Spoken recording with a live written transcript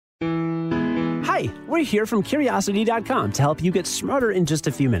Hi, we're here from Curiosity.com to help you get smarter in just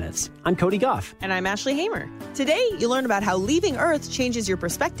a few minutes. I'm Cody Goff. And I'm Ashley Hamer. Today, you'll learn about how leaving Earth changes your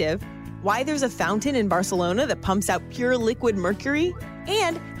perspective, why there's a fountain in Barcelona that pumps out pure liquid mercury,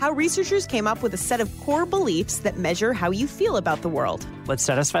 and how researchers came up with a set of core beliefs that measure how you feel about the world. Let's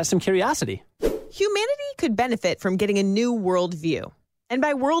satisfy some curiosity. Humanity could benefit from getting a new worldview. And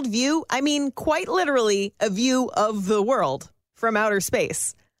by worldview, I mean quite literally a view of the world from outer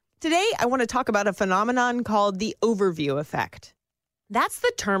space. Today, I want to talk about a phenomenon called the overview effect. That's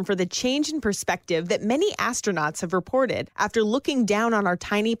the term for the change in perspective that many astronauts have reported after looking down on our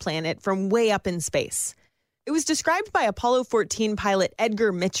tiny planet from way up in space. It was described by Apollo 14 pilot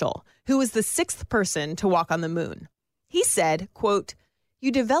Edgar Mitchell, who was the sixth person to walk on the moon. He said, quote,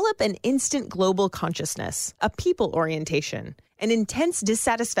 "You develop an instant global consciousness, a people orientation, an intense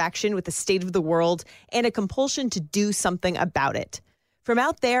dissatisfaction with the state of the world, and a compulsion to do something about it. From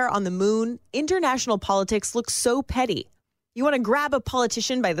out there on the moon, international politics looks so petty. You want to grab a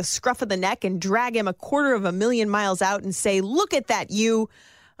politician by the scruff of the neck and drag him 250,000 miles out and say, 'Look at that, you.'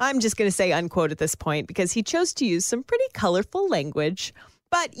 I'm just going to say unquote at this point because he chose to use some pretty colorful language,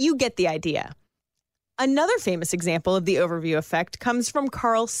 but you get the idea." Another famous example of the overview effect comes from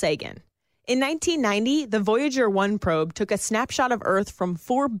Carl Sagan. In 1990, the Voyager 1 probe took a snapshot of Earth from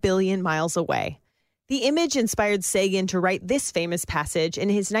 4 billion miles away. The image inspired Sagan to write this famous passage in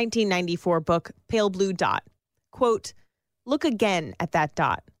his 1994 book, Pale Blue Dot. Quote, "Look again at that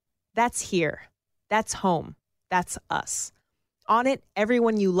dot. That's here. That's home. That's us. On it,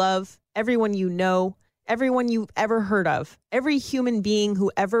 everyone you love, everyone you know, everyone you've ever heard of, every human being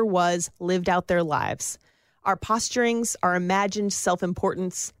who ever was lived out their lives. Our posturings, our imagined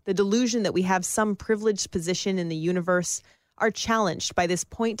self-importance, the delusion that we have some privileged position in the universe are challenged by this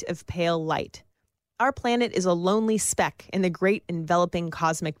point of pale light. Our planet is a lonely speck in the great enveloping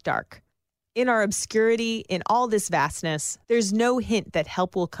cosmic dark. In our obscurity, in all this vastness, there's no hint that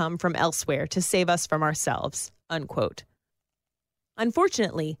help will come from elsewhere to save us from ourselves." Unquote.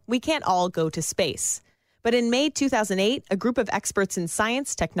 Unfortunately, we can't all go to space. But in May 2008, a group of experts in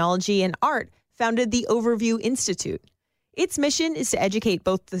science, technology, and art founded the Overview Institute. Its mission is to educate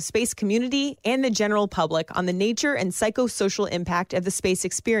both the space community and the general public on the nature and psychosocial impact of the space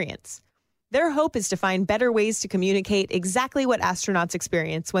experience. Their hope is to find better ways to communicate exactly what astronauts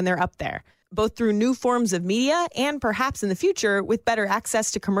experience when they're up there, both through new forms of media and perhaps in the future with better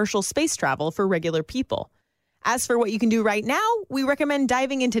access to commercial space travel for regular people. As for what you can do right now, we recommend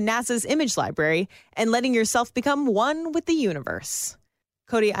diving into NASA's image library and letting yourself become one with the universe.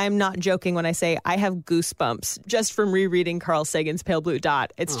 Cody, I'm not joking when I say I have goosebumps just from rereading Carl Sagan's Pale Blue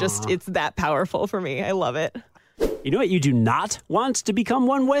Dot. It's that powerful for me. I love it. You know what you do not want to become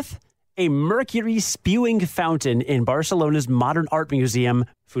one with? A mercury spewing fountain in Barcelona's modern art museum,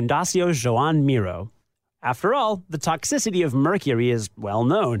 Fundació Joan Miró. After all, the toxicity of mercury is well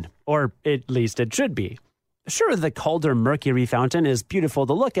known, or at least it should be. Sure, the Calder Mercury Fountain is beautiful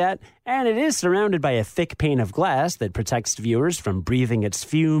to look at, and it is surrounded by a thick pane of glass that protects viewers from breathing its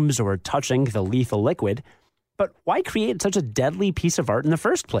fumes or touching the lethal liquid. But why create such a deadly piece of art in the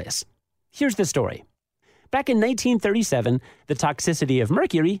first place? Here's the story. Back in 1937, the toxicity of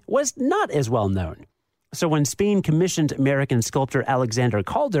mercury was not as well known. So when Spain commissioned American sculptor Alexander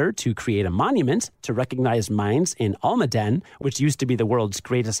Calder to create a monument to recognize mines in Almaden, which used to be the world's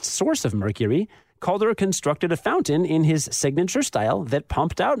greatest source of mercury, Calder constructed a fountain in his signature style that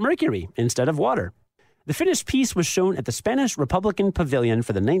pumped out mercury instead of water. The finished piece was shown at the Spanish Republican Pavilion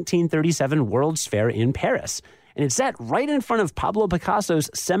for the 1937 World's Fair in Paris, and it sat right in front of Pablo Picasso's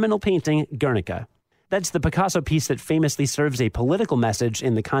seminal painting, Guernica. That's the Picasso piece that famously serves a political message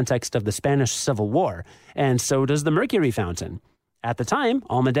in the context of the Spanish Civil War, and so does the Mercury Fountain. At the time,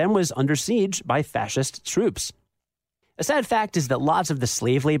 Almaden was under siege by fascist troops. A sad fact is that lots of the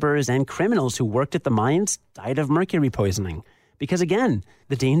slave laborers and criminals who worked at the mines died of mercury poisoning. Because again,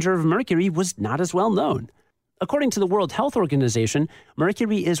 the danger of mercury was not as well known. According to the World Health Organization,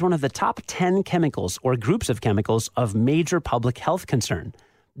 mercury is one of the top 10 chemicals or groups of chemicals of major public health concern.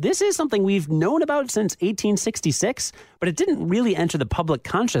 This is something we've known about since 1866, but it didn't really enter the public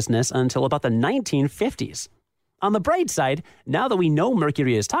consciousness until about the 1950s. On the bright side, now that we know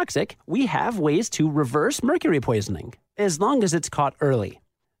mercury is toxic, we have ways to reverse mercury poisoning, as long as it's caught early.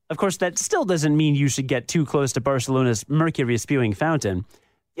 Of course, that still doesn't mean you should get too close to Barcelona's mercury-spewing fountain.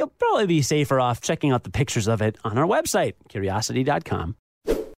 You'll probably be safer off checking out the pictures of it on our website, Curiosity.com.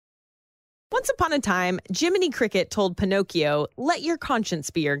 Once upon a time, Jiminy Cricket told Pinocchio, "Let your conscience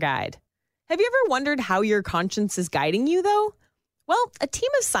be your guide." Have you ever wondered how your conscience is guiding you, though? Well, a team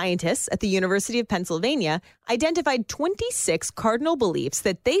of scientists at the University of Pennsylvania identified 26 cardinal beliefs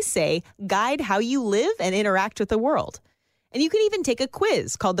that they say guide how you live and interact with the world. And you can even take a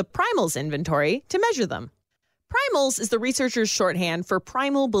quiz called the Primals Inventory to measure them. Primals is the researchers' shorthand for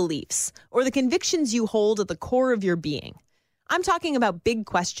primal beliefs, or the convictions you hold at the core of your being. I'm talking about big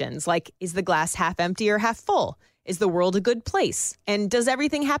questions like, is the glass half empty or half full? Is the world a good place? And does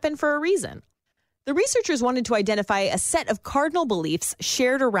everything happen for a reason? The researchers wanted to identify a set of cardinal beliefs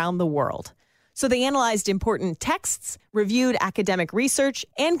shared around the world. So they analyzed important texts, reviewed academic research,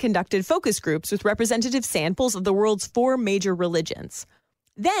 and conducted focus groups with representative samples of the world's 4 major religions.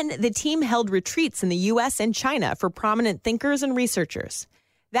 Then the team held retreats in the U.S. and China for prominent thinkers and researchers.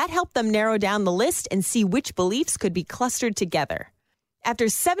 That helped them narrow down the list and see which beliefs could be clustered together. After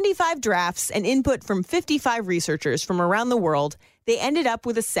 75 drafts and input from 55 researchers from around the world, they ended up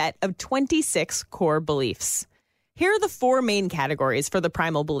with a set of 26 core beliefs. Here are the 4 main categories for the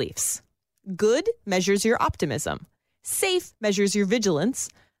primal beliefs. Good measures your optimism. Safe measures your vigilance.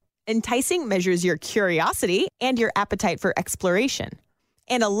 Enticing measures your curiosity and your appetite for exploration.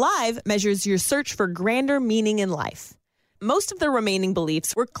 And alive measures your search for grander meaning in life. Most of the remaining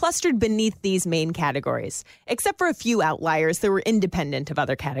beliefs were clustered beneath these main categories, except for a few outliers that were independent of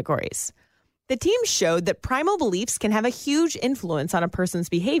other categories. The team showed that primal beliefs can have a huge influence on a person's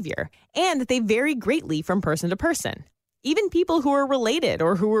behavior, and that they vary greatly from person to person, even people who are related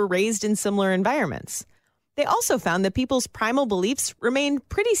or who were raised in similar environments. They also found that people's primal beliefs remained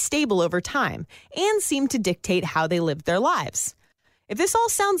pretty stable over time and seemed to dictate how they lived their lives. If this all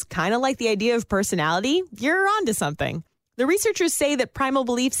sounds kind of like the idea of personality, you're onto something. The researchers say that primal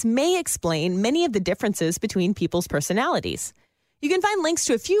beliefs may explain many of the differences between people's personalities. You can find links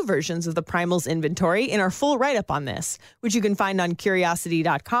to a few versions of the Primals Inventory in our full write-up on this, which you can find on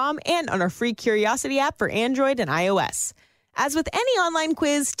Curiosity.com and on our free Curiosity app for Android and iOS. As with any online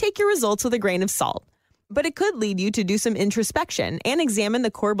quiz, take your results with a grain of salt. But it could lead you to do some introspection and examine the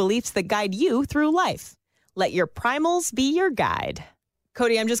core beliefs that guide you through life. Let your primals be your guide.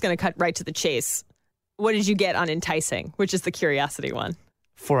 Cody, I'm just going to cut right to the chase. What did you get on enticing, which is the curiosity one?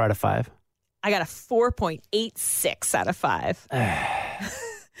 4 out of 5. I got a 4.86 out of 5.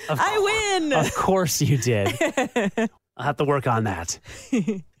 I win! Of course you did. I'll have to work on that.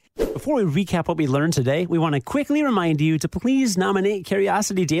 Before we recap what we learned today, we want to quickly remind you to please nominate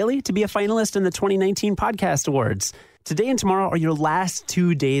Curiosity Daily to be a finalist in the 2019 Podcast Awards. Today and tomorrow are your last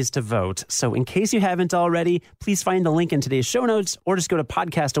 2 days to vote. So in case you haven't already, please find the link in today's show notes or just go to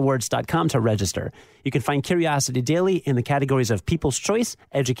podcastawards.com to register. You can find Curiosity Daily in the categories of People's Choice,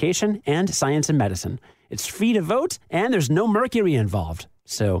 Education, and Science and Medicine. It's free to vote and there's no mercury involved.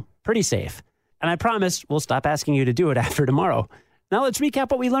 So pretty safe. And I promise we'll stop asking you to do it after tomorrow. Now let's recap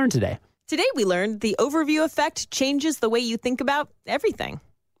what we learned today. Today we learned the overview effect changes the way you think about everything.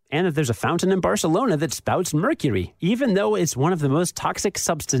 And that there's a fountain in Barcelona that spouts mercury, even though it's one of the most toxic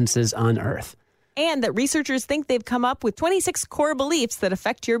substances on Earth. And that researchers think they've come up with 26 core beliefs that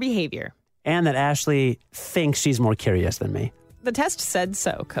affect your behavior. And that Ashley thinks she's more curious than me. The test said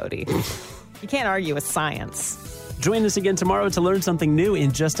so, Cody. You can't argue with science. Join us again tomorrow to learn something new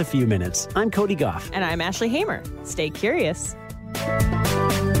in just a few minutes. I'm Cody Goff. And I'm Ashley Hamer. Stay curious.